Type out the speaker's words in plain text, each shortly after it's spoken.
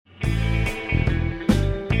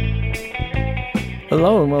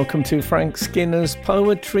Hello and welcome to Frank Skinner's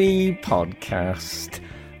Poetry Podcast.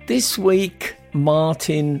 This week,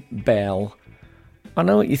 Martin Bell. I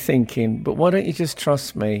know what you're thinking, but why don't you just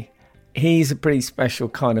trust me? He's a pretty special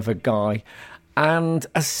kind of a guy and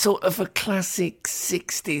a sort of a classic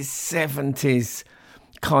 60s, 70s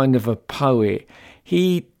kind of a poet.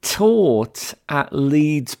 He taught at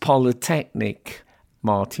Leeds Polytechnic,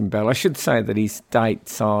 Martin Bell. I should say that his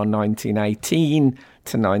dates are 1918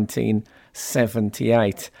 to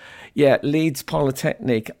 1978. Yeah, Leeds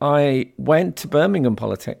Polytechnic. I went to Birmingham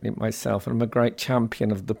Polytechnic myself, and I'm a great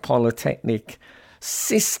champion of the Polytechnic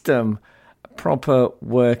system, proper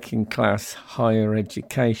working class higher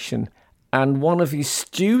education. And one of his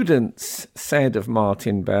students said of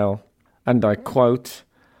Martin Bell, and I quote,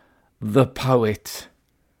 "The poet,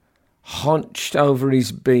 hunched over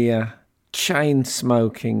his beer, chain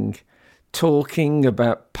smoking, talking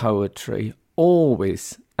about poetry,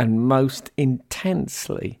 always and most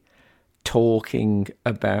intensely talking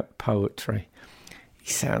about poetry." He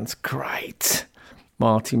sounds great,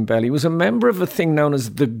 Martin Bell. He was a member of a thing known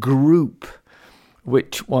as the Group,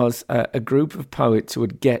 which was a group of poets who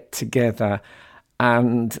would get together,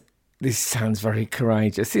 and this sounds very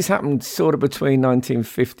courageous. This happened sort of between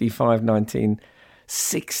 1955 and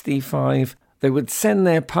 1965. They would send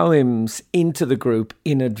their poems into the group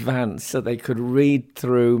in advance so they could read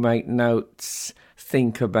through, make notes,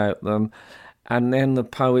 think about them, and then the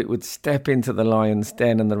poet would step into the lion's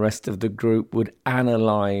den and the rest of the group would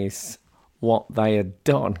analyse what they had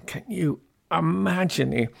done. Can you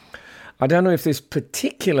imagine it? I don't know if this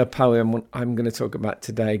particular poem I'm going to talk about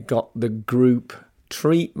today got the group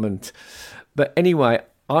treatment, but anyway,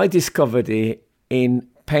 I discovered it in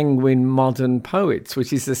Penguin Modern Poets,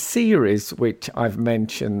 which is a series which I've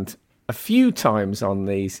mentioned a few times on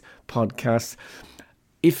these podcasts.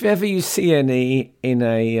 If ever you see any in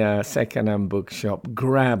a second-hand bookshop,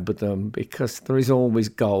 grab them because there is always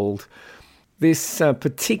gold. This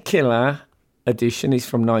particular edition is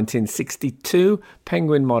from 1962,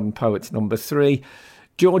 Penguin Modern Poets number 3,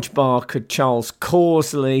 George Barker, Charles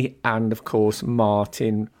Causley, and of course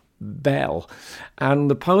Martin Bell. And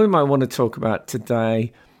the poem I want to talk about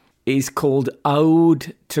today is called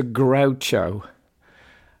Ode to Groucho.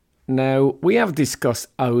 Now, we have discussed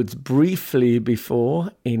odes briefly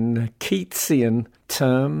before in Keatsian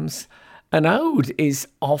terms. An ode is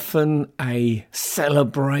often a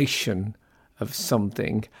celebration of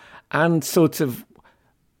something and sort of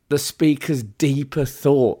the speaker's deeper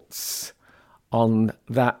thoughts on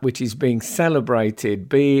that which is being celebrated,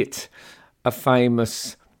 be it a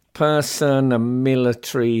famous person, a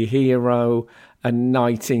military hero, a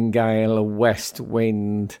nightingale, a west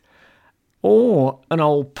wind, or an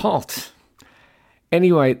old pot.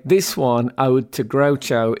 Anyway, this one, Ode to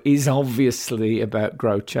Groucho, is obviously about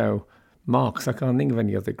Groucho Marx. I can't think of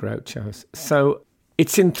any other Grouchos. So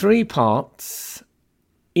it's in 3 parts: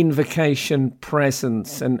 invocation,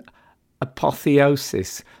 presence, and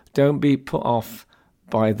apotheosis. Don't be put off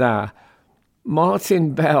by that.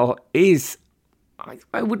 Martin Bell is,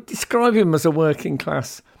 I would describe him as a working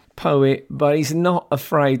class poet, but he's not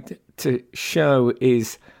afraid to show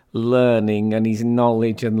his learning and his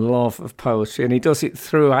knowledge and love of poetry, and he does it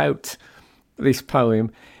throughout this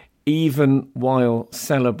poem, even while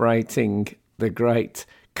celebrating the great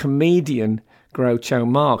comedian Groucho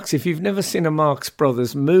Marx. If you've never seen a Marx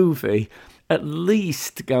Brothers movie, at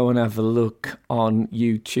least go and have a look on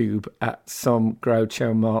YouTube at some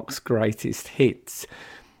Groucho Marx greatest hits.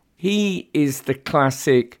 He is the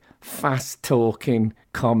classic fast-talking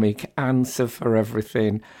comic, answer for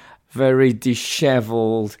everything, very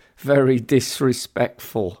dishevelled, very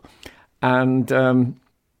disrespectful, and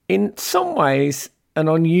in some ways an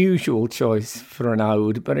unusual choice for an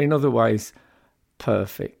ode, but in other ways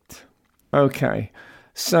perfect. Okay,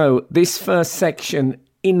 so this first section,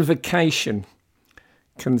 invocation,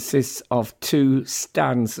 consists of 2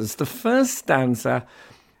 stanzas. The first stanza,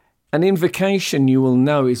 an invocation, you will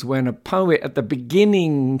know, is when a poet at the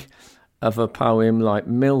beginning of a poem, like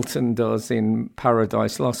Milton does in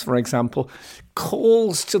Paradise Lost, for example,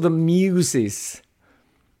 calls to the muses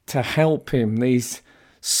to help him, these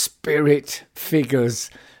spirit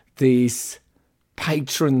figures, these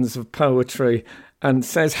patrons of poetry, and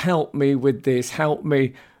says, help me with this, help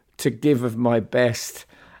me to give of my best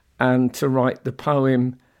and to write the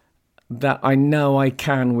poem that I know I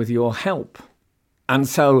can with your help. And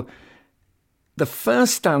so the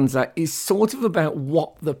first stanza is sort of about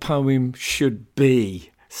what the poem should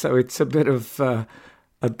be. So it's a bit of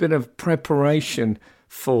preparation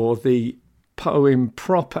for the poem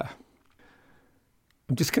proper.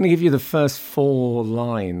 I'm just going to give you the first 4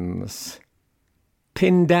 lines.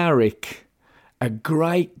 Pindaric, a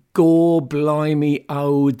great gore-blimey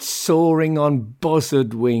ode soaring on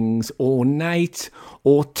buzzard wings, ornate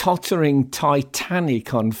or tottering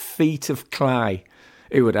titanic on feet of clay.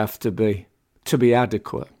 It would have to be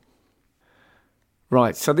adequate.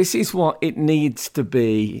 Right, so this is what it needs to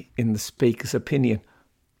be in the speaker's opinion.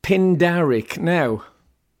 Pindaric. Now,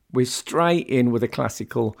 we're straight in with a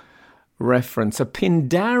classical reference. A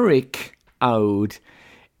Pindaric ode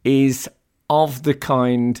is of the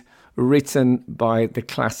kind written by the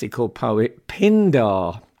classical poet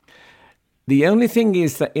Pindar. The only thing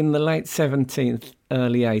is that in the late 17th,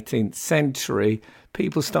 early 18th century,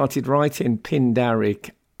 people started writing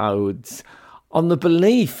Pindaric odes on the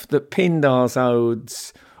belief that Pindar's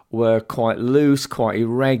odes were quite loose, quite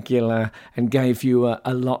irregular, and gave you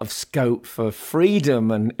a lot of scope for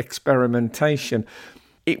freedom and experimentation.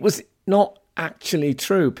 It was not actually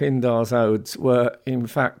true. Pindar's odes were, in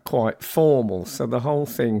fact, quite formal, so the whole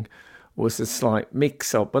thing was a slight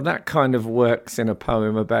mix-up, but that kind of works in a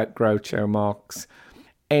poem about Groucho Marx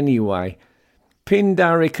anyway.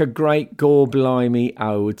 Pindaric, a great gore-blimey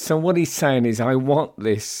ode. So what he's saying is, I want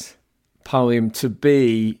this poem to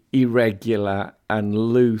be irregular and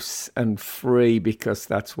loose and free because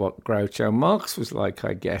that's what Groucho Marx was like,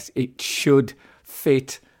 I guess. It should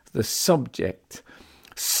fit the subject.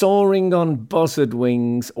 Soaring on buzzard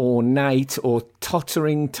wings, ornate or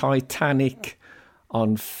tottering titanic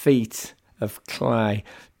on feet of clay.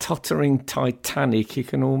 Tottering titanic, you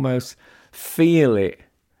can almost feel it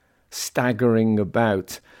staggering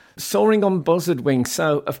about. Soaring on buzzard wings,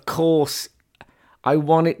 so of course I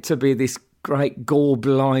want it to be this great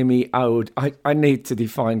gore-blimey ode. I need to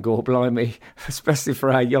define gore-blimey, especially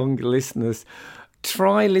for our younger listeners.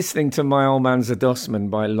 Try listening to My Old Man's a Dustman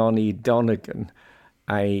by Lonnie Donegan,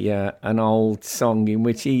 an old song in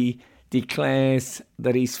which he declares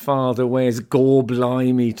that his father wears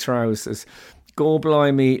gore-blimey trousers.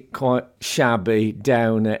 Gore-blimey, quite shabby,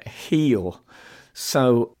 down at heel.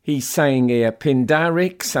 So he's saying here,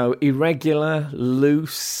 Pindaric, so irregular,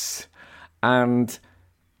 loose, and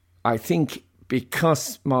I think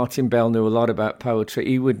because Martin Bell knew a lot about poetry,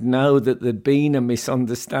 he would know that there'd been a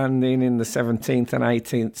misunderstanding in the 17th and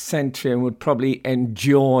 18th century and would probably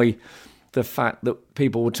enjoy the fact that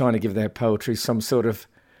people were trying to give their poetry some sort of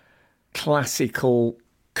classical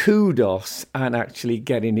kudos and actually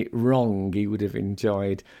getting it wrong. He would have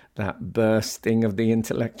enjoyed that bursting of the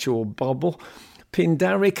intellectual bubble.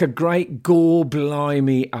 Pindaric, a great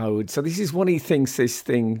gore-blimey ode. So this is what he thinks this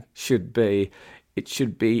thing should be. It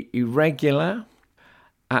should be irregular,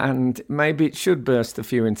 and maybe it should burst a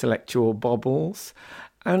few intellectual bubbles.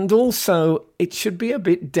 And also, it should be a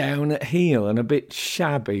bit down at heel and a bit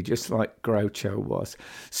shabby, just like Groucho was.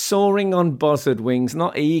 Soaring on buzzard wings,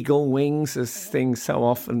 not eagle wings, as things so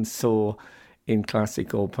often saw in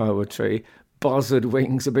classical poetry. Buzzard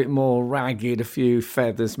wings, a bit more ragged, a few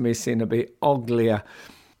feathers missing, a bit uglier.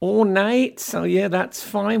 Ornate, so yeah, that's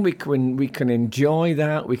fine. We can enjoy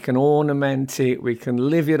that. We can ornament it. We can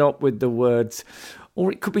live it up with the words.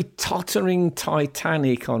 Or it could be tottering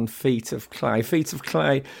titanic on feet of clay. Feet of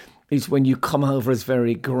clay is when you come over as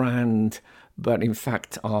very grand, but in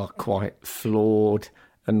fact are quite flawed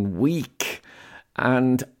and weak.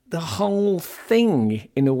 And the whole thing,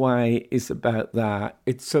 in a way, is about that.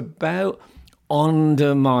 It's about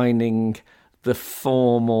undermining the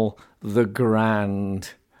formal, the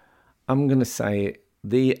grand. I'm going to say it,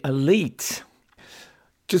 the elite.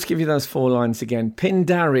 Just give you those four lines again.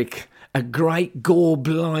 Pindaric, a great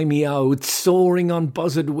gore-blimey ode, soaring on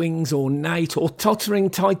buzzard wings ornate, or tottering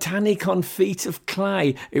titanic on feet of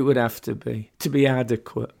clay. It would have to be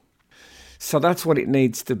adequate. So that's what it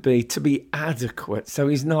needs to be adequate. So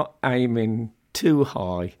he's not aiming too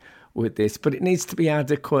high with this, but it needs to be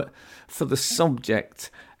adequate for the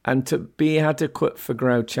subject. And to be adequate for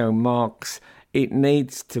Groucho Marx, it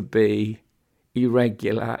needs to be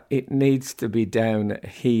irregular. It needs to be down at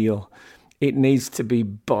heel. It needs to be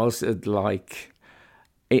buzzard-like.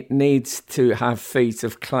 It needs to have feet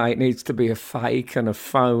of clay. It needs to be a fake and a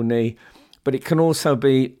phony. But it can also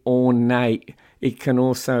be ornate. It can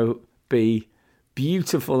also be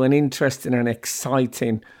beautiful and interesting and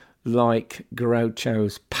exciting, like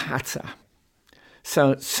Groucho's patter.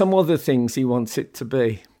 So some other things he wants it to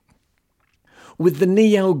be. With the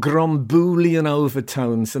neo-Gromboolian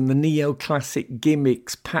overtones and the neoclassic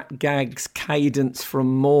gimmicks, pat gags, cadence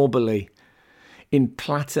from Morley in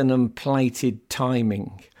platinum-plated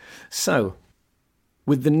timing. So,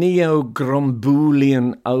 with the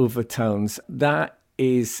neo-Gromboolian overtones, that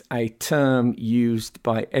is a term used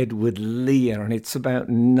by Edward Lear, and it's about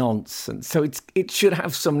nonsense. So it should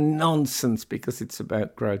have some nonsense because it's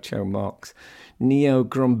about Groucho Marx.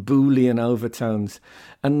 Neo-Grumbulian overtones.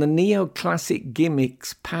 And the neoclassic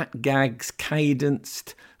gimmicks, pat gags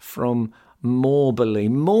cadenced from Morbally.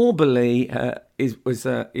 Morbally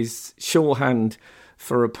is shorthand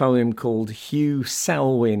for a poem called Hugh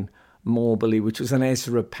Selwyn Morbally, which was an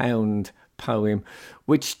Ezra Pound poem,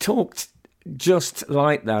 which talked just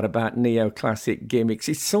like that about neoclassic gimmicks.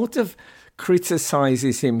 He sort of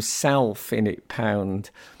criticises himself in it, Pound,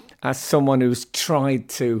 as someone who's tried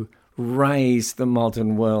to raise the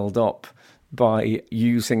modern world up by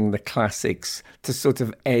using the classics to sort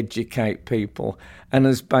of educate people and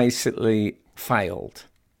has basically failed.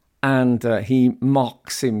 And he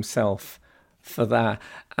mocks himself for that.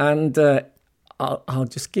 And I'll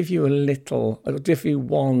just give you I'll give you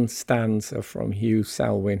one stanza from Hugh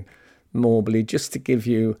Selwyn Morbally, just to give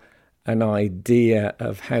you an idea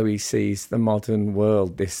of how he sees the modern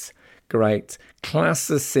world, this great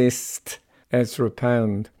classicist Ezra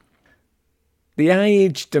Pound. The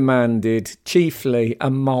age demanded chiefly a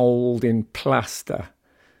mould in plaster,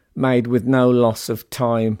 made with no loss of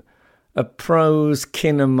time, a prose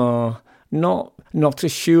kinema, not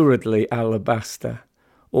assuredly alabaster,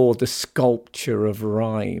 or the sculpture of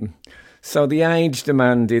rhyme. So the age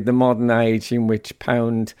demanded, the modern age in which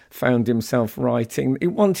Pound found himself writing, it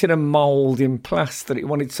wanted a mould in plaster. It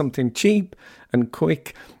wanted something cheap and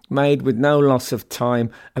quick, made with no loss of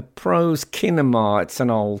time. A prose kinema, it's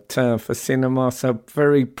an old term for cinema, so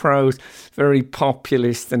very prose, very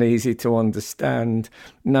populist and easy to understand.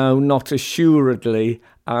 No, not assuredly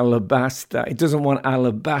alabaster. It doesn't want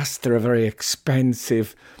alabaster, a very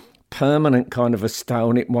expensive, permanent kind of a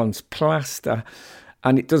stone. It wants plaster.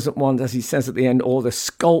 And it doesn't want, as he says at the end, all the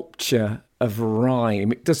sculpture of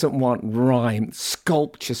rhyme. It doesn't want rhyme,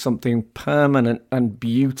 sculpture, something permanent and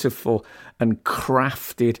beautiful and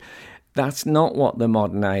crafted. That's not what the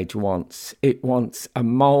modern age wants. It wants a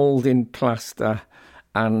mould in plaster,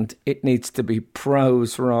 and it needs to be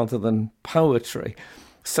prose rather than poetry.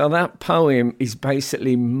 So that poem is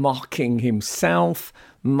basically mocking himself,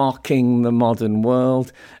 mocking the modern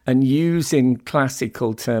world, and using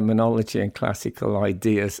classical terminology and classical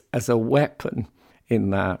ideas as a weapon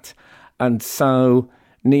in that. And so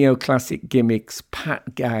neoclassic gimmicks,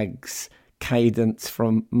 pat gags, cadence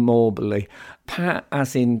from Morbally. Pat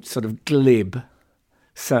as in sort of glib.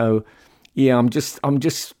 So yeah, I'm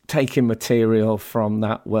just taking material from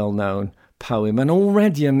that well-known poem. And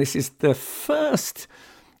already, and this is the first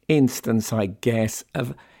instance, I guess,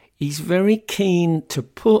 of he's very keen to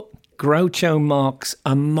put Groucho Marx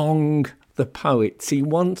among the poets. He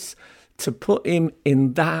wants to put him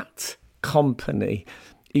in that company.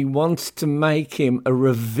 He wants to make him a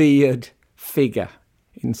revered figure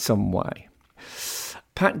in some way.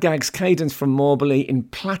 Pat Gagg's cadence from Morbally in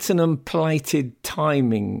platinum-plated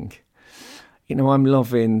timing. You know, I'm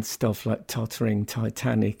loving stuff like Tottering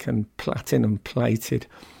Titanic and platinum-plated.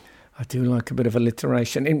 I do like a bit of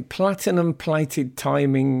alliteration. In platinum-plated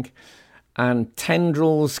timing and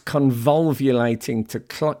tendrils convolvulating to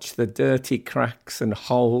clutch the dirty cracks and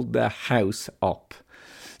hold the house up.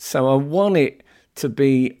 So I want it to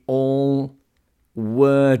be all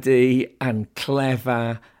wordy and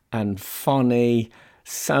clever and funny,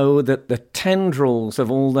 so that the tendrils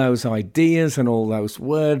of all those ideas and all those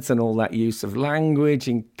words and all that use of language,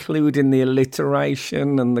 including the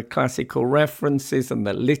alliteration and the classical references and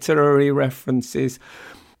the literary references,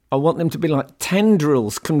 I want them to be like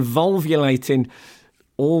tendrils convolvulating,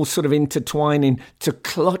 all sort of intertwining to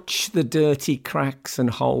clutch the dirty cracks and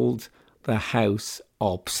hold the house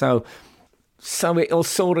up. So it'll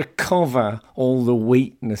sort of cover all the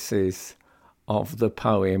weaknesses of the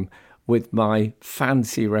poem with my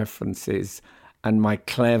fancy references and my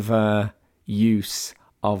clever use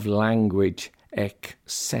of language,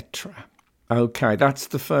 etc. Okay, that's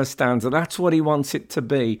the first stanza. That's what he wants it to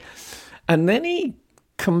be. And then he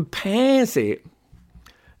compares it,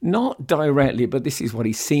 not directly, but this is what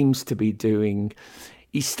he seems to be doing.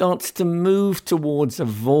 He starts to move towards a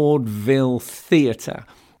vaudeville theatre.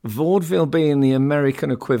 Vaudeville being the American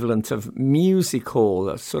equivalent of music hall,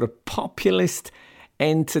 a sort of populist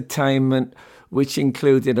entertainment which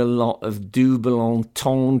included a lot of double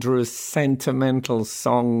entendres, sentimental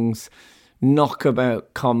songs,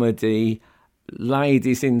 knockabout comedy,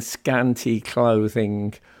 ladies in scanty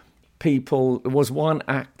clothing. There was one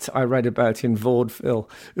act I read about in vaudeville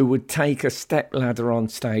who would take a stepladder on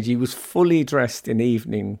stage. He was fully dressed in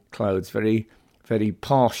evening clothes, very, very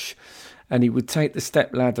posh. and he would take the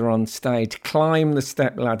stepladder on stage, climb the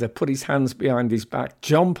stepladder, put his hands behind his back,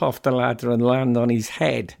 jump off the ladder and land on his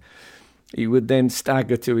head. He would then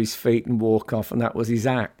stagger to his feet and walk off, and that was his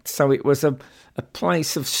act. So it was a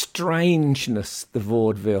place of strangeness, the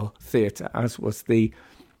vaudeville theatre, as was the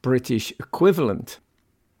British equivalent.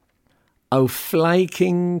 O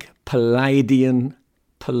flaking Palladian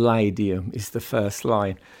Palladium is the first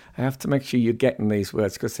line. I have to make sure you're getting these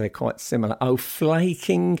words because they're quite similar. O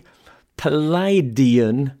flaking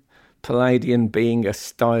Palladian, Palladian being a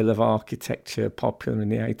style of architecture popular in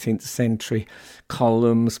the 18th century,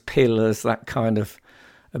 columns, pillars, that kind of,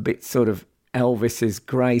 a bit sort of Elvis's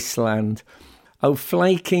Graceland. O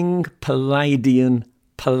flaking Palladian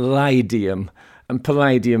Palladium, and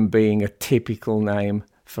Palladium being a typical name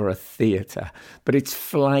for a theatre, but it's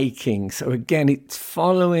flaking. So again, it's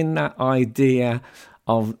following that idea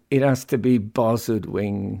of it has to be buzzard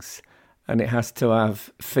wings, and it has to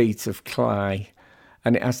have feet of clay,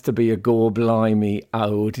 and it has to be a gore blimey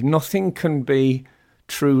ode. Nothing can be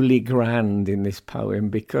truly grand in this poem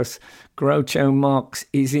because Groucho Marx,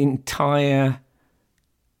 his entire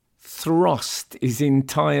thrust, his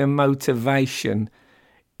entire motivation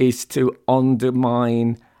is to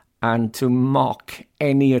undermine and to mock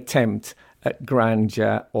any attempt at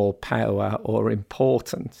grandeur or power or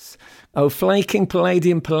importance. O flaking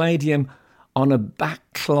Palladium, Palladium, on a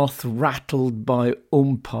backcloth rattled by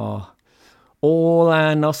umpar, all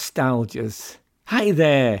our nostalgias. Hey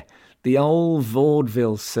there, the old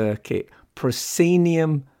vaudeville circuit,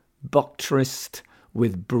 proscenium buttressed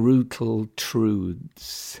with brutal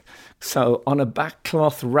truths. So on a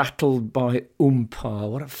backcloth rattled by umpar,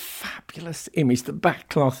 what a fabulous image. The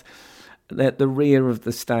backcloth at the rear of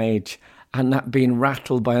the stage, and that being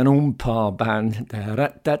rattled by an umpar band.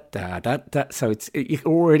 So you're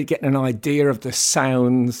already getting an idea of the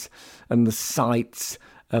sounds and the sights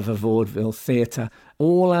of a vaudeville theatre.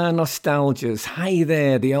 All our nostalgias. Hey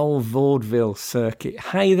there, the old vaudeville circuit.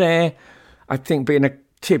 Hey there, I think being a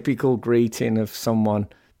typical greeting of someone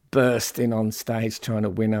bursting on stage trying to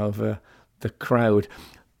win over the crowd.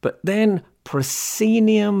 But then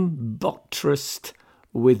proscenium buttressed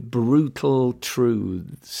with brutal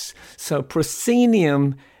truths. So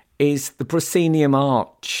proscenium is the proscenium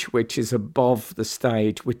arch, which is above the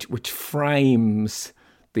stage, which frames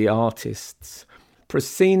the artists.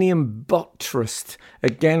 Proscenium buttressed,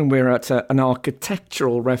 again, we're at an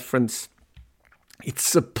architectural reference. It's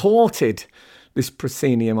supported, this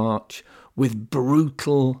proscenium arch, with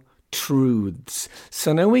brutal truths.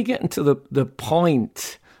 So now we get into the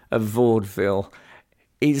point of vaudeville,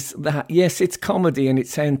 is that, yes, it's comedy and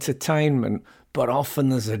it's entertainment, but often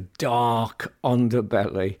there's a dark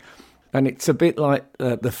underbelly. And it's a bit like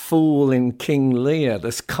the fool in King Lear.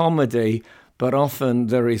 There's comedy, but often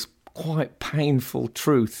there is quite painful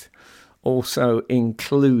truth also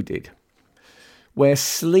included. Where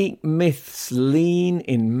sleek myths lean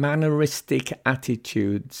in manneristic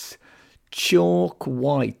attitudes, chalk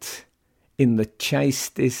white in the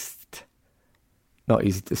chastest, not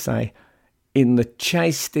easy to say, in the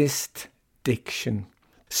chastest diction.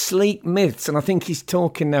 Sleek myths, and I think he's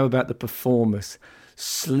talking now about the performers.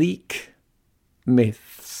 Sleek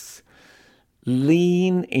myths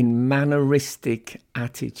lean in manneristic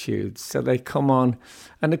attitudes. So they come on,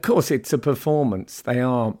 and of course it's a performance. They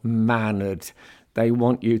are mannered. They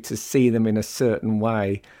want you to see them in a certain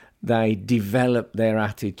way. They develop their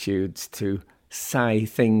attitudes to say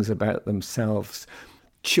things about themselves.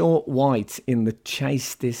 Chalk white in the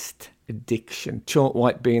chastest diction. Chalk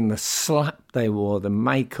white being the slap they wore, the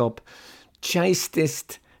makeup.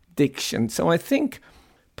 Chastest diction. So I think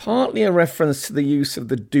partly a reference to the use of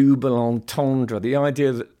the double entendre, the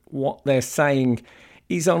idea that what they're saying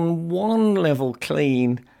is on one level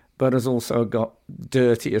clean, but has also got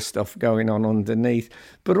dirtier stuff going on underneath.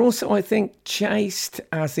 But also I think chaste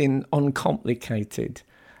as in uncomplicated,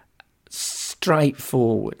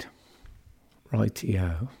 straightforward.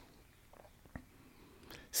 Rightio.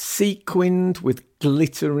 Sequined with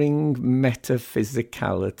glittering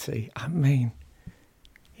metaphysicality. I mean,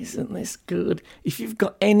 isn't this good? If you've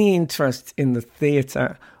got any interest in the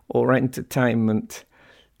theatre or entertainment,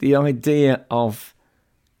 the idea of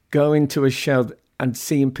going to a show and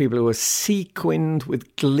seeing people who are sequined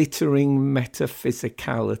with glittering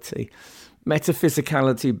metaphysicality.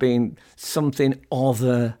 Metaphysicality being something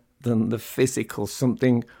other than the physical,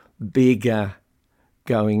 something bigger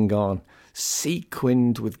going on.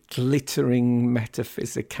 Sequined with glittering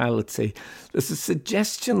metaphysicality. There's a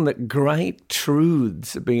suggestion that great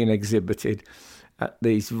truths are being exhibited at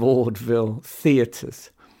these vaudeville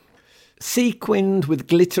theatres. Sequined with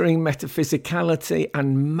glittering metaphysicality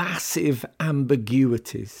and massive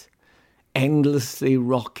ambiguities. endlessly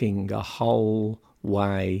rocking a whole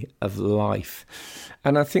way of life.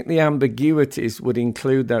 And I think the ambiguities would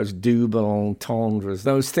include those double entendres,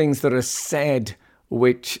 those things that are said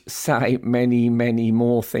which say many, many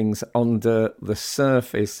more things under the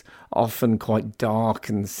surface, often quite dark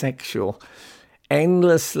and sexual.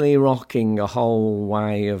 Endlessly rocking a whole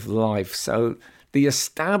way of life. So the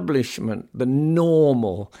establishment, the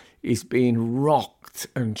normal, is being rocked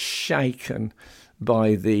and shaken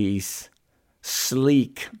by these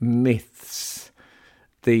sleek myths,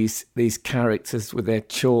 these characters with their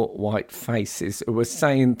chalk white faces who were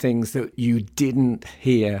saying things that you didn't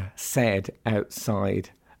hear said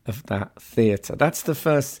outside of that theatre. That's the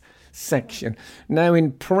first section. Now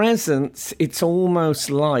in presence, it's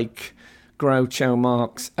almost like Groucho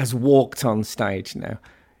Marx has walked on stage now.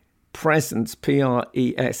 Presence,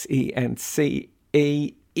 Presence,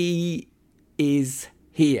 is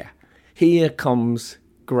here. Here comes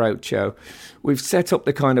Groucho. We've set up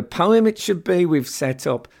the kind of poem it should be. We've set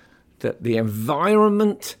up the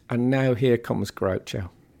environment, and now here comes Groucho.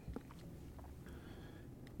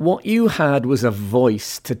 What you had was a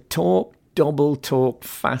voice to talk, double talk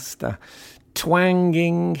faster,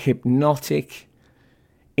 twanging, hypnotic,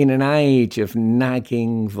 in an age of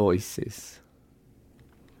nagging voices.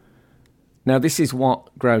 Now, this is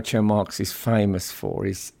what Groucho Marx is famous for,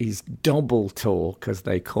 is double talk, as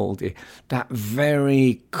they called it. That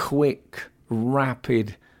very quick,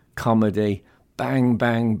 rapid comedy, bang,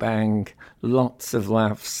 bang, bang, lots of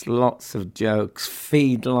laughs, lots of jokes,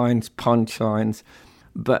 feed lines, punchlines,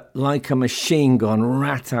 but like a machine gun,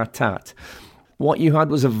 rat-a-tat. What you had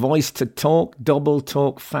was a voice to talk, double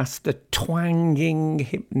talk faster, twanging,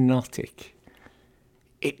 hypnotic.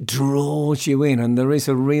 It draws you in, and there is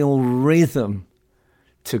a real rhythm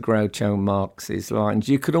to Groucho Marx's lines.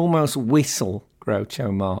 You could almost whistle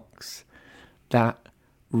Groucho Marx, that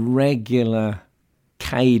regular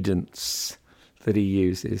cadence that he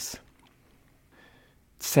uses.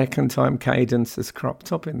 Second time cadence has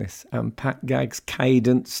cropped up in this. Pat Gagg's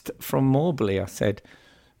cadenced from Morbely, I said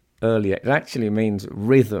earlier. It actually means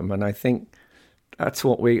rhythm, and I think that's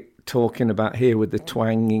what we're talking about here with the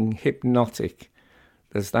twanging, hypnotic.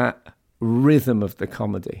 There's that rhythm of the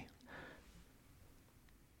comedy.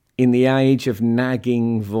 In the age of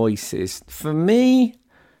nagging voices, for me,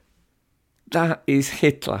 that is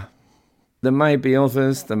Hitler. There may be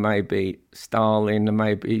others, there may be Stalin, there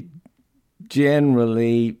may be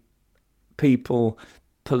generally people,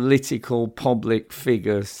 political public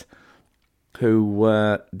figures who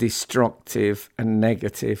were destructive and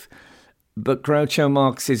negative. But Groucho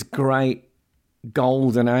Marx's great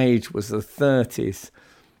golden age was the 30s.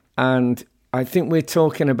 And I think we're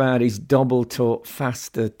talking about his double talk,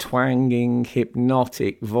 faster, twanging,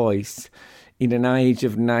 hypnotic voice in an age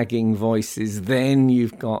of nagging voices. Then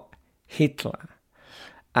you've got Hitler.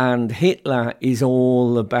 And Hitler is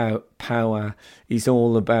all about power. He's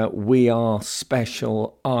all about we are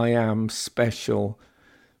special, I am special,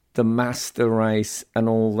 the master race and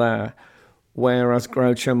all that. Whereas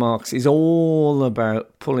Groucho Marx is all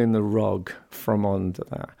about pulling the rug from under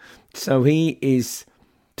that. So he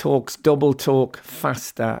talks double talk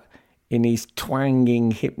faster in his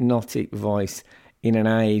twanging, hypnotic voice in an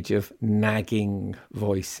age of nagging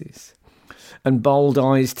voices. And bold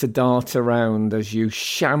eyes to dart around as you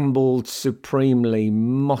shambled supremely,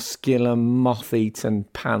 muscular, moth-eaten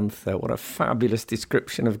panther. What a fabulous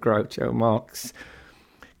description of Groucho Marx.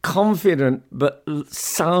 Confident, but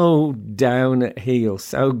so down at heel,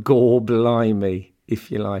 so gore-blimey, if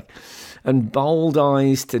you like. And bold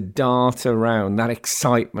eyes to dart around, that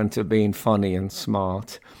excitement of being funny and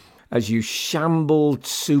smart, as you shambled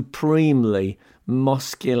supremely,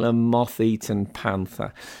 muscular, moth-eaten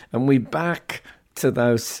panther. And we back to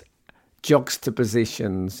those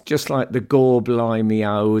juxtapositions, just like the gore-blimey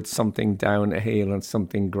ode, something down at heel and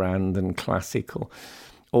something grand and classical.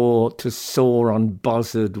 Or to soar on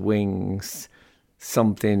buzzard wings,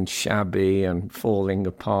 something shabby and falling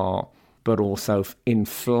apart, but also in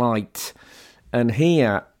flight. And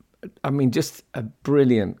here, I mean, just a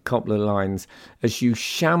brilliant couple of lines. As you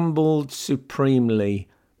shambled supremely,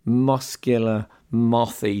 muscular,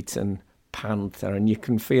 moth-eaten panther. And you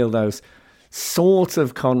can feel those sort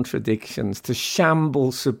of contradictions. To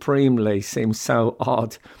shamble supremely seems so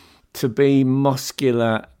odd. To be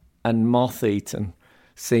muscular and moth-eaten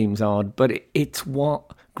seems odd, but it's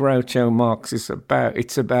what Groucho Marx is about.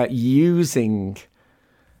 It's about using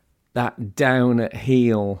that down at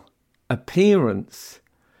heel appearance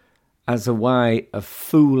as a way of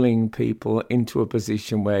fooling people into a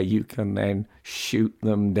position where you can then shoot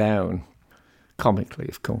them down. Comically,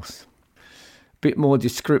 of course. Bit more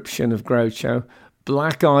description of Groucho.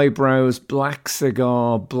 Black eyebrows, black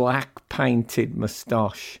cigar, black painted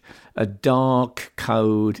moustache, a dark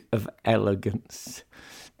code of elegance.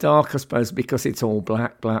 Dark, I suppose, because it's all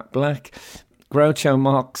black, black, black. Groucho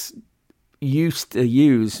Marx used to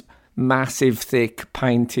use massive, thick,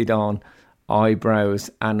 painted-on eyebrows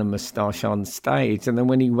and a moustache on stage. And then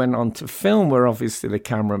when he went on to film, where obviously the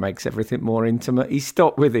camera makes everything more intimate, he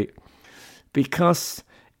stopped with it. Because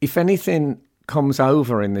if anything comes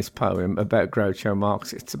over in this poem about Groucho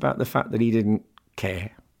Marx, it's about the fact that he didn't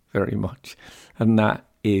care very much. And that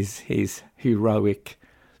is his heroic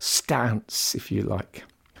stance, if you like.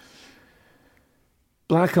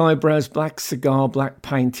 Black eyebrows, black cigar, black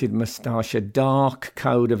painted moustache, a dark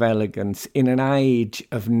code of elegance in an age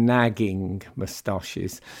of nagging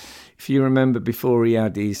moustaches. If you remember, before he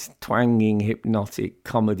had his twanging, hypnotic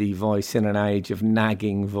comedy voice in an age of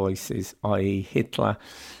nagging voices, i.e. Hitler,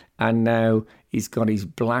 and now he's got his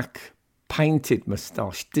black painted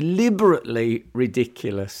moustache, deliberately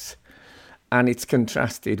ridiculous. And it's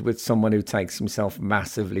contrasted with someone who takes himself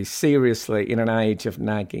massively seriously in an age of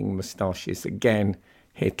nagging moustaches. Again,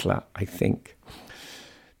 Hitler, I think.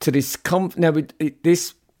 This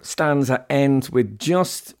stanza ends with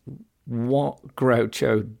just what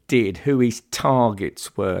Groucho did, who his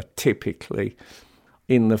targets were typically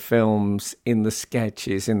in the films, in the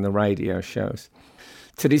sketches, in the radio shows.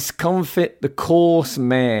 To discomfit the coarse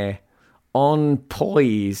mayor, on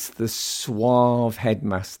poise the suave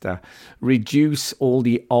headmaster, reduce all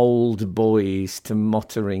the old boys to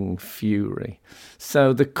muttering fury.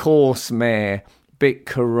 So the coarse mayor, bit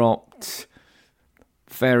corrupt,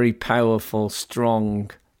 very powerful,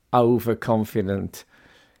 strong, overconfident.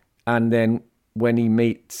 And then when he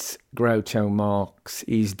meets Groucho Marx,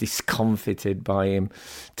 he's discomfited by him,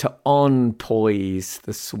 to unpoise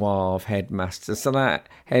the suave headmaster. So that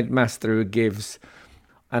headmaster who gives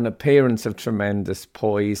an appearance of tremendous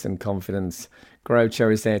poise and confidence,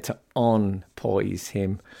 Groucho is there to unpoise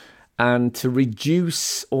him and to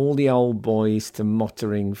reduce all the old boys to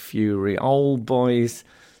muttering fury. Old boys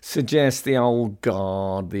suggest the old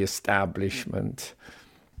guard, the establishment.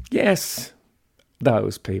 Yes,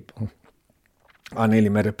 those people. I nearly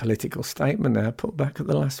made a political statement there, put back at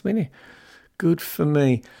the last minute. Good for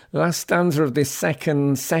me. Last stanza of this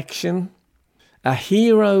second section. A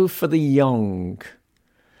hero for the young.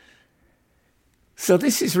 So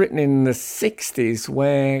this is written in the 60s,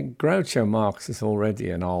 where Groucho Marx is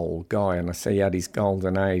already an old guy. And I say he had his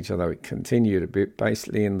golden age, although it continued a bit,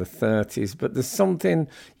 basically in the 30s. But there's something,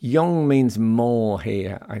 young means more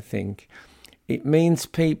here, I think. It means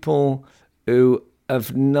people who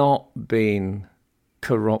have not been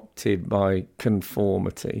corrupted by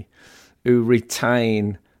conformity, who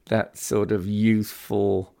retain that sort of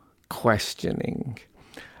youthful questioning.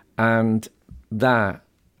 And that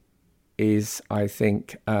is, I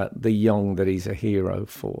think, the young that he's a hero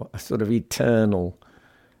for, a sort of eternal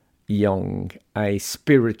young, a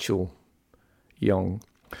spiritual young.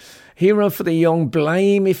 Hero for the young,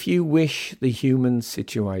 blame if you wish the human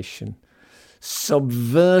situation.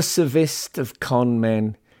 Subversivist of con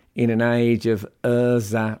men in an age of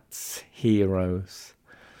ersatz heroes.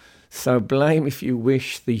 So blame if you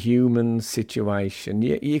wish the human situation.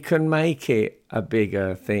 You can make it a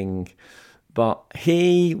bigger thing. But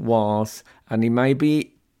he was, and he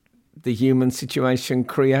maybe the human situation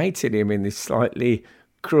created him in this slightly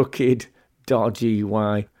crooked, dodgy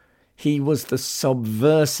way. He was the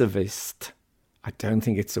subversivist. I don't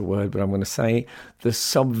think it's a word, but I'm going to say it. The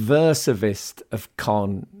subversivist of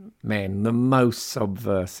con men, the most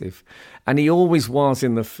subversive. And he always was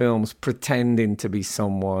in the films pretending to be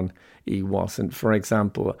someone he wasn't. For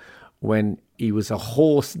example, when he was a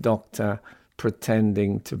horse doctor,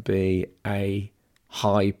 pretending to be a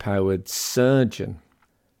high-powered surgeon.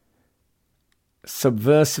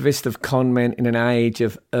 Subversivist of con men in an age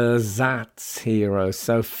of ersatz heroes,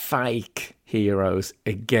 so fake heroes.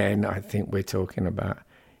 Again, I think we're talking about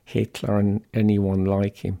Hitler and anyone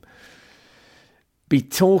like him. Be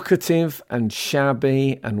talkative and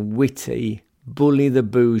shabby and witty, bully the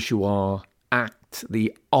bourgeois, act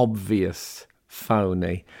the obvious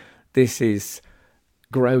phony. This is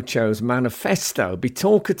Groucho's manifesto. Be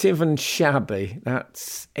talkative and shabby.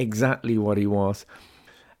 That's exactly what he was.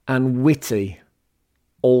 And witty.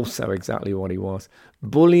 Also exactly what he was.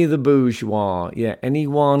 Bully the bourgeois. Yeah,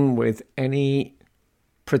 anyone with any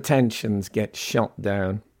pretensions gets shot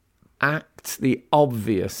down. Act the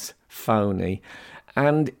obvious phony.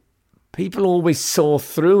 And people always saw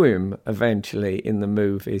through him eventually in the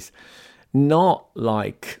movies. Not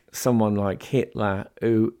like someone like Hitler,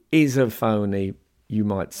 who is a phony, you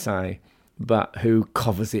might say, but who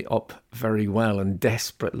covers it up very well and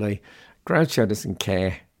desperately Groucho doesn't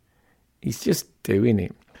care. He's just doing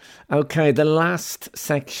it. Okay, the last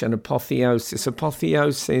section, apotheosis.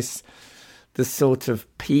 Apotheosis, the sort of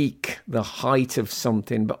peak, the height of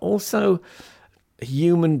something, but also a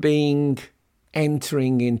human being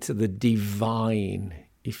entering into the divine,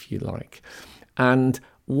 if you like. And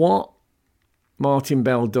what Martin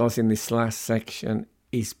Bell does in this last section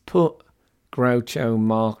is put Groucho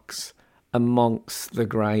Marx amongst the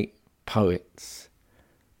great poets,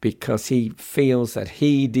 because he feels that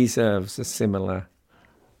he deserves a similar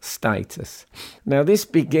status. Now this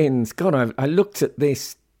begins, God, I looked at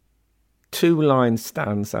this 2-line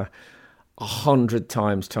stanza 100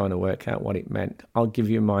 times trying to work out what it meant. I'll give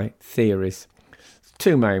you my theories.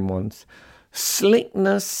 2 main ones.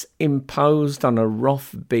 Slickness imposed on a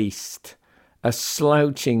rough beast, a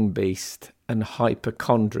slouching beast, and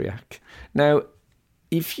hypochondriac. Now,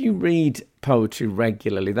 if you read poetry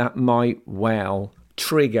regularly, that might well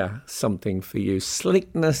trigger something for you.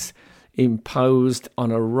 Slickness imposed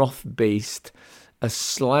on a rough beast, a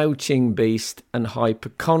slouching beast, and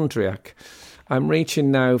hypochondriac. I'm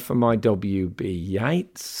reaching now for my W.B.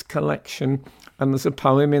 Yeats collection, and there's a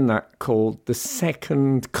poem in that called The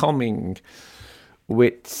Second Coming,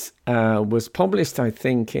 which was published, I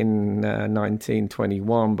think, in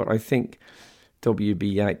 1921, but I think W.B.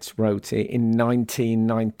 Yeats wrote it in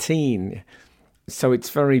 1919. So it's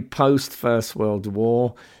very post-First World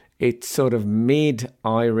War. It's sort of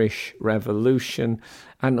mid-Irish Revolution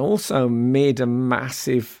and also mid a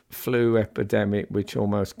massive flu epidemic which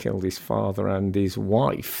almost killed his father and his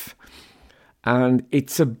wife. And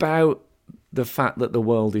it's about the fact that the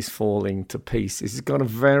world is falling to pieces. It's got a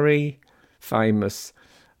very famous,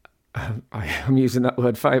 I'm using that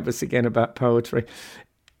word famous again about poetry.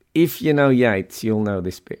 If you know Yeats, you'll know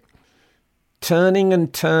this bit. Turning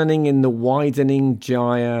and turning in the widening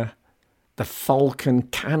gyre, the falcon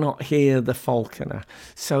cannot hear the falconer.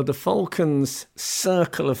 So the falcon's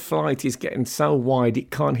circle of flight is getting so wide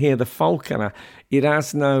it can't hear the falconer. It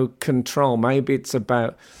has no control. Maybe it's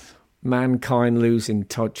about mankind losing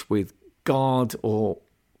touch with God, or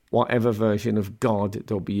whatever version of God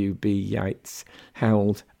W.B. Yeats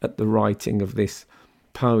held at the writing of this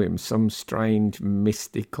poem. Some strange,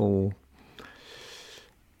 mystical,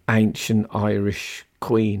 ancient Irish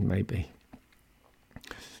queen, maybe.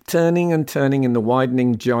 Turning and turning in the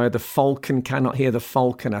widening gyre, the falcon cannot hear the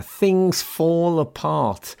falconer. Things fall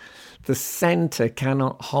apart. The centre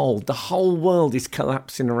cannot hold. The whole world is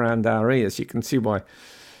collapsing around our ears. You can see why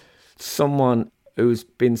someone who's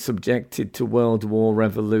been subjected to World War,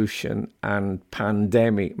 revolution and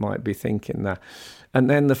pandemic might be thinking that. And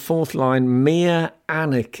then the fourth line, mere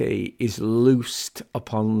anarchy is loosed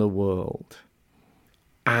upon the world.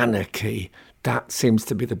 Anarchy, that seems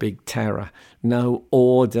to be the big terror. No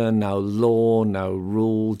order, no law, no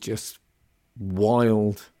rule, just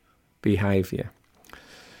wild behaviour.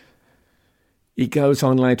 He goes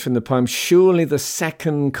on later in the poem, surely the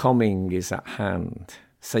second coming is at hand.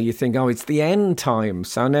 So you think, oh, it's the end time,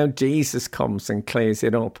 so now Jesus comes and clears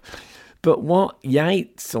it up. But what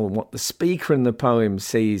Yeats, or what the speaker in the poem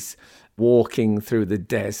sees walking through the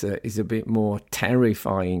desert, is a bit more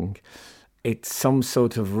terrifying. It's some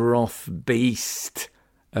sort of rough beast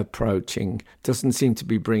approaching. Doesn't seem to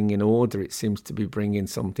be bringing order. It seems to be bringing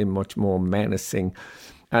something much more menacing.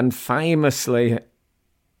 And famously,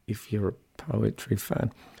 if you're a poetry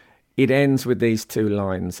fan, it ends with these 2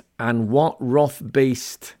 lines. And what rough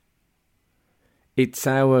beast? Its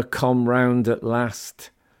hour come round at last,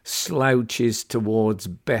 slouches towards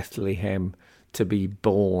Bethlehem to be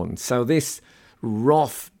born. So this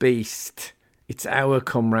rough beast, its hour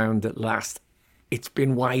come round at last. It's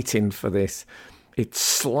been waiting for this. It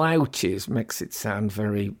slouches, makes it sound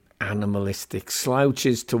very animalistic,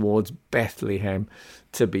 slouches towards Bethlehem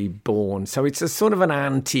to be born. So it's a sort of an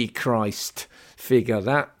antichrist figure.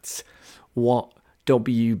 That's what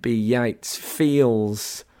W.B. Yeats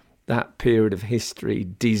feels that period of history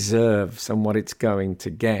deserves and what it's going to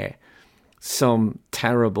get. Some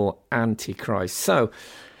terrible antichrist. So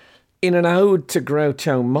in an ode to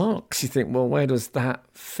Groucho Marx, you think, well, where does that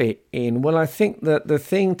fit in? Well, I think that the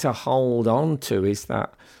thing to hold on to is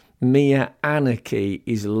that mere anarchy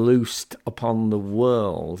is loosed upon the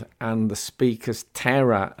world, and the speaker's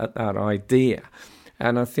terror at that idea.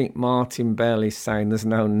 And I think Martin Bell is saying there's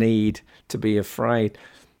no need to be afraid.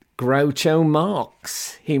 Groucho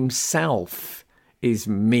Marx himself is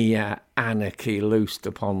mere anarchy loosed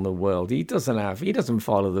upon the world. He doesn't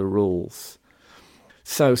follow the rules.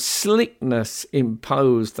 So slickness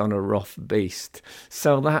imposed on a rough beast.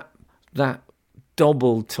 So that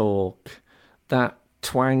double talk, that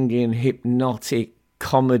twanging, hypnotic,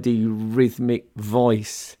 comedy, rhythmic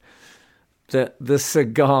voice, the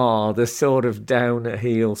cigar, the sort of down at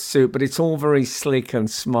heel suit, but it's all very slick and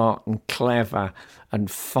smart and clever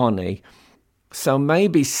and funny. So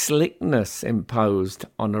maybe slickness imposed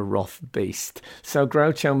on a rough beast. So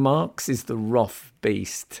Groucho Marx is the rough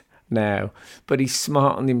beast now, but he's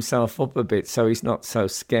smartened himself up a bit, so he's not so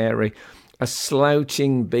scary. A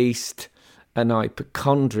slouching beast, an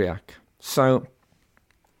hypochondriac. So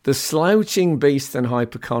the slouching beast and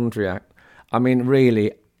hypochondriac, I mean,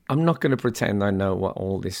 really, I'm not going to pretend I know what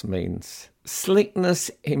all this means.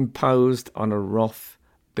 Slickness imposed on a rough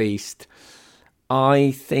beast,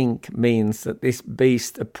 I think, means that this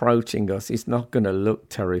beast approaching us is not going to look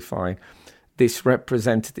terrifying. This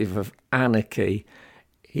representative of anarchy,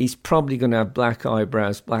 he's probably going to have black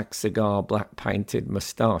eyebrows, black cigar, black painted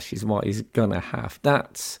moustache is what he's going to have.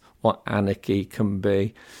 That's what anarchy can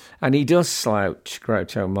be. And he does slouch,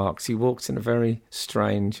 Groucho Marx. He walks in a very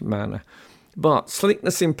strange manner. But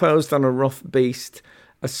slickness imposed on a rough beast,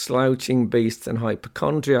 a slouching beast and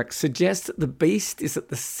hypochondriac suggests that the beast is at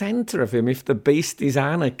the centre of him. If the beast is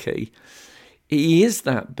anarchy, he is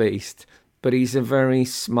that beast, but he's a very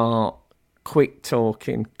smart,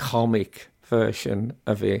 quick-talking, comic version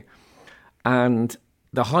of it. And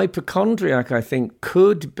the hypochondriac, I think,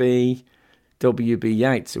 could be W.B.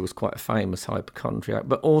 Yeats, who was quite a famous hypochondriac,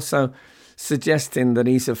 but also suggesting that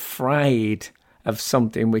he's afraid of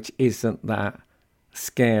something which isn't that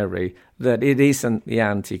scary, that it isn't the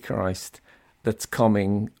Antichrist that's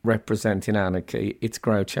coming representing anarchy, it's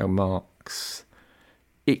Groucho Marx.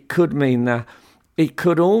 It could mean that. It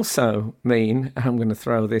could also mean, I'm going to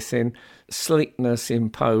throw this in, slickness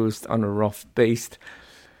imposed on a rough beast.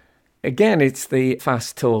 Again, it's the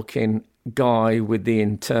fast-talking guy with the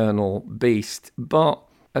internal beast, but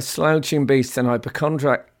a slouching beast and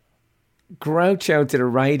hypochondriac. Groucho did a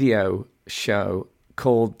radio show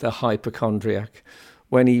called The Hypochondriac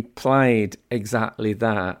when he played exactly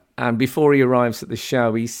that. And before he arrives at the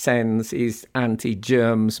show, he sends his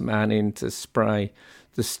anti-germs man in to spray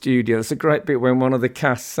the studio. It's a great bit when one of the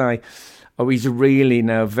cast say, oh, he's really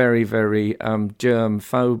now very, very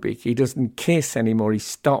germ-phobic. He doesn't kiss anymore. He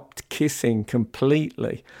stopped kissing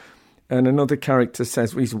completely. And another character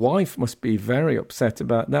says, well, his wife must be very upset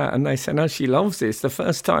about that. And they say, no, she loves it. It's the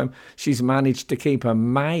first time she's managed to keep a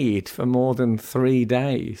maid for more than 3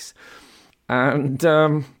 days. And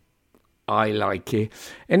I like it.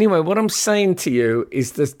 Anyway, what I'm saying to you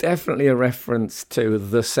is there's definitely a reference to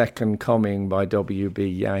The Second Coming by W.B.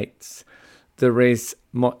 Yeats. There is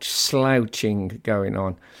much slouching going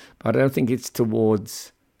on, but I don't think it's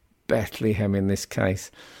towards Bethlehem in this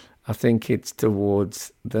case. I think it's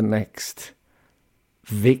towards the next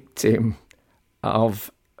victim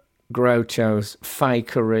of Groucho's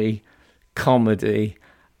fakery, comedy,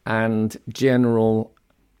 and general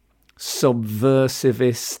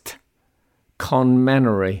subversivist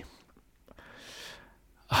conmenery.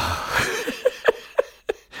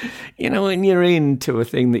 You know, when you're into a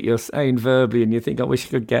thing that you're saying verbally and you think, I wish I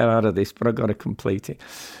could get out of this, but I've got to complete it.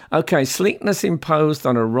 Okay, slickness imposed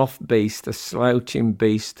on a rough beast, a slouching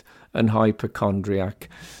beast, and hypochondriac.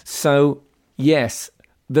 So, yes,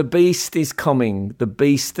 the beast is coming, the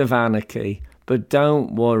beast of anarchy, but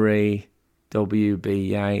don't worry, W.B.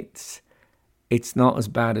 Yeats. It's not as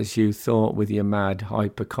bad as you thought with your mad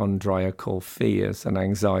hypochondriacal fears and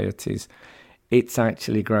anxieties. It's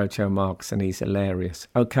actually Groucho Marx and he's hilarious.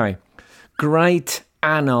 Okay, great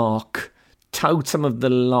anarch, totem of the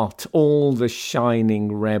lot, all the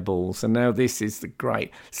shining rebels. And now this is the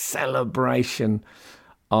great celebration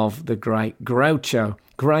of the great Groucho.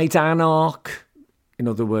 Great anarch, in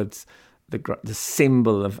other words, the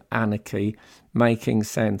symbol of anarchy, making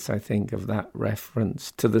sense, I think, of that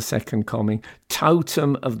reference to the Second Coming.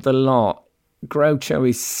 Totem of the lot. Groucho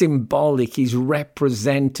is symbolic, he's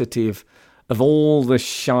representative of all the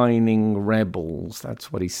shining rebels.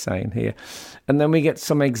 That's what he's saying here. And then we get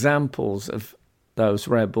some examples of those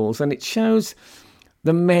rebels, and it shows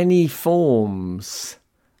the many forms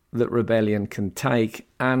that rebellion can take,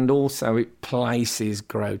 and also it places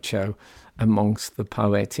Groucho amongst the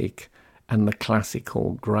poetic and the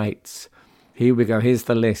classical greats. Here we go, here's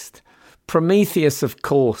the list. Prometheus, of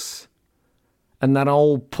course, and that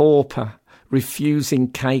old pauper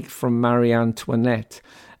refusing cake from Marie Antoinette,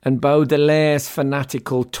 and Baudelaire's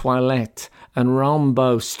fanatical toilette, and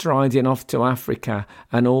Rimbaud striding off to Africa,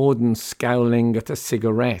 and Auden scowling at a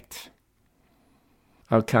cigarette.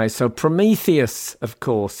 Okay, so Prometheus, of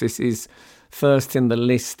course, this is first in the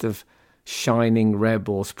list of shining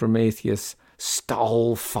rebels. Prometheus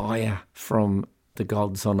stole fire from the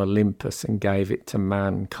gods on Olympus and gave it to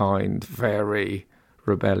mankind. Very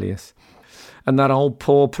rebellious. And that old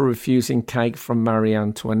pauper refusing cake from Marie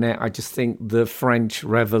Antoinette, I just think the French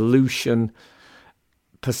Revolution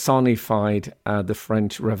personified the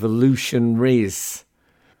French revolutionaries.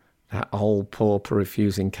 That old pauper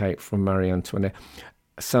refusing cake from Marie Antoinette.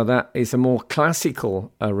 So that is a more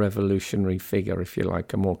classical revolutionary figure, if you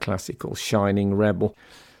like, a more classical shining rebel.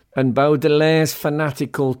 And Baudelaire's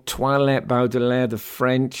fanatical toilette, Baudelaire, the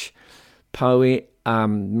French poet,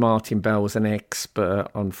 Martin Bell was an expert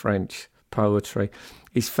on French poetry.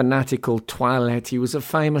 His fanatical toilette, he was a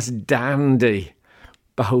famous dandy,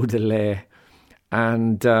 Baudelaire.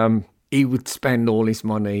 And he would spend all his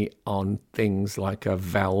money on things like a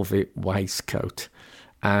velvet waistcoat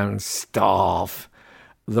and starve.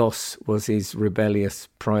 Thus was his rebellious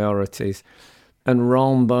priorities. And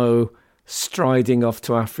Rimbaud striding off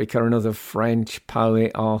to Africa, another French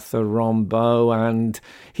poet, Arthur Rimbaud, and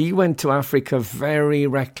he went to Africa very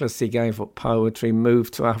reckless. He gave up poetry,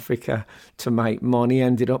 moved to Africa to make money,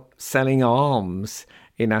 ended up selling arms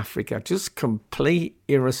in Africa. Just complete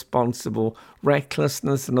irresponsible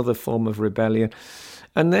recklessness, another form of rebellion.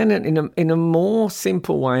 And then in a more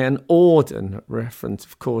simple way, an Auden, reference,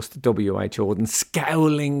 of course, to W.H. Auden,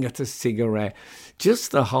 scowling at a cigarette.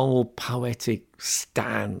 Just the whole poetic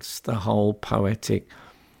stance, the whole poetic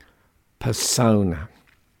persona.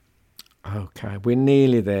 Okay, we're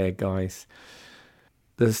nearly there, guys.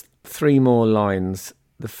 There's 3 more lines.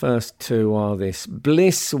 The first 2 are this.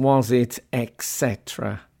 Bliss was it,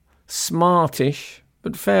 etc. Smartish,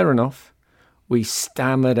 but fair enough. We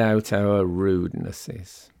stammered out our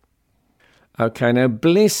rudenesses. Okay, now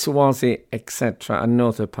bliss was it, etc.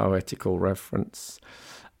 Another poetical reference.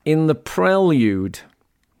 In the prelude,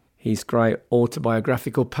 his great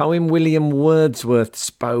autobiographical poem, William Wordsworth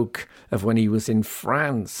spoke of when he was in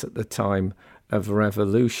France at the time of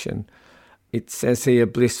revolution. It says here,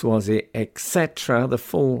 bliss was it, etc. The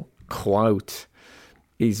full quote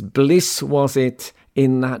is, bliss was it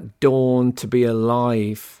in that dawn to be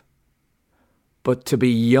alive, but to be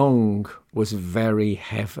young was very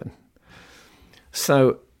heaven.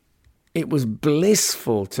 So it was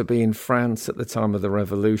blissful to be in France at the time of the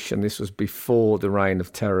revolution. This was before the Reign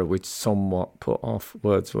of Terror, which somewhat put off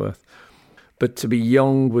Wordsworth. But to be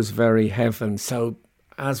young was very heaven. So,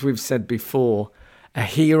 as we've said before, a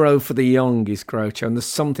hero for the young is Groucho. And there's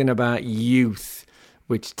something about youth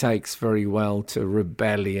which takes very well to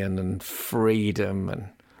rebellion and freedom and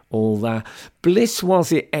all that. Bliss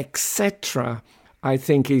was it, etc. I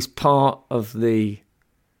think is part of the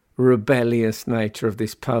rebellious nature of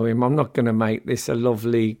this poem. I'm not going to make this a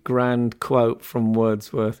lovely grand quote from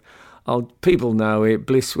Wordsworth. People know it.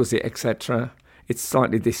 Bliss was it, etc. It's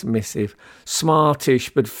slightly dismissive.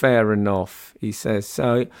 Smartish, but fair enough, he says.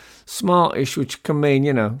 So smartish, which can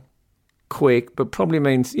mean, quick, but probably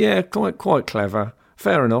means, quite clever.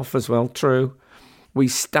 Fair enough as well, true. We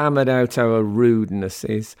stammered out our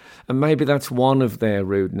rudenesses, and maybe that's one of their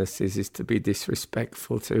rudenesses, is to be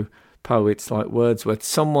disrespectful to poets like Wordsworth,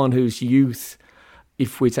 someone whose youth,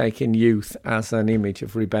 if we take in youth as an image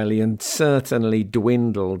of rebellion, certainly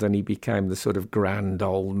dwindled, and he became the sort of grand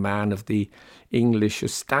old man of the English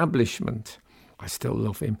establishment. I still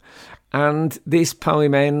love him. And this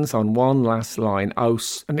poem ends on one last line,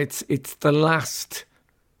 and it's the last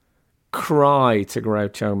cry to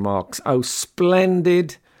Groucho Marx, oh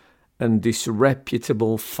splendid and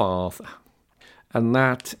disreputable father. And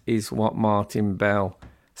that is what Martin Bell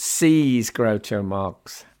sees Groucho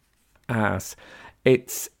Marx as.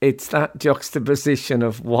 It's that juxtaposition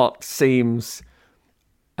of what seems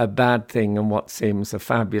a bad thing and what seems a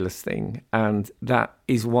fabulous thing. And that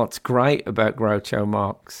is what's great about Groucho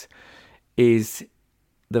Marx, is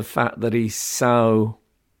the fact that he's so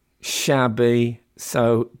shabby,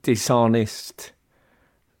 so dishonest,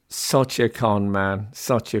 such a con man,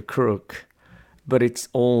 such a crook, but it's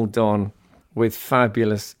all done with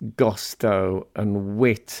fabulous gusto and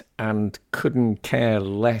wit and couldn't care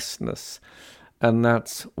lessness. And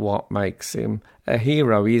that's what makes him a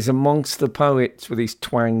hero. He's amongst the poets with his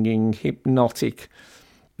twanging, hypnotic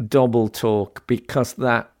double talk, because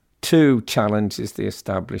that too challenges the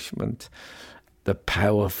establishment, the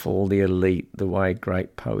powerful, the elite, the way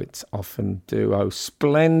great poets often do. Oh,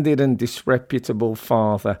 splendid and disreputable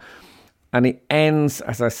father. And it ends,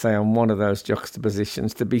 as I say, on one of those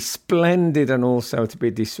juxtapositions. To be splendid and also to be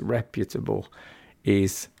disreputable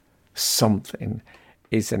is something,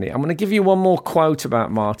 isn't it? I'm going to give you one more quote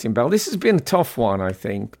about Martin Bell. This has been a tough one, I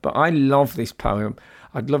think, but I love this poem.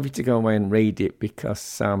 I'd love you to go away and read it,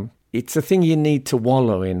 because it's a thing you need to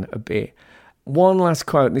wallow in a bit. One last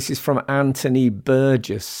quote, and this is from Anthony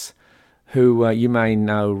Burgess, who you may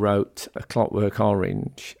know wrote A Clockwork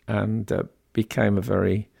Orange and became a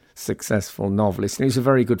very successful novelist. And he was a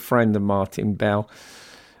very good friend of Martin Bell.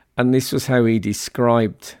 And this was how he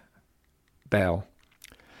described Bell.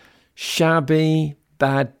 Shabby,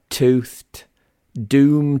 bad-toothed,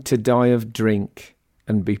 doomed to die of drink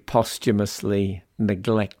and be posthumously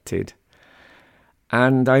neglected.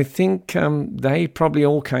 And I think they probably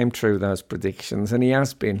all came true, those predictions, and he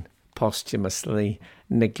has been posthumously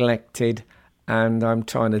neglected, and I'm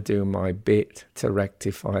trying to do my bit to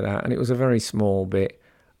rectify that. And it was a very small bit,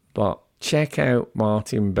 but check out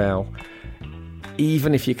Martin Bell,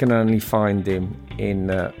 even if you can only find him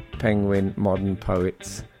in Penguin Modern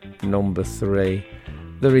Poets number 3.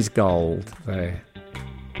 There is gold there.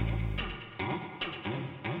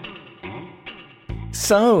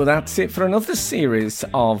 So that's it for another series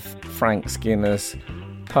of Frank Skinner's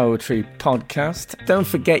Poetry Podcast. Don't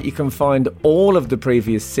forget you can find all of the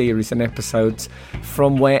previous series and episodes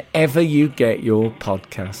from wherever you get your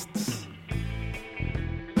podcasts.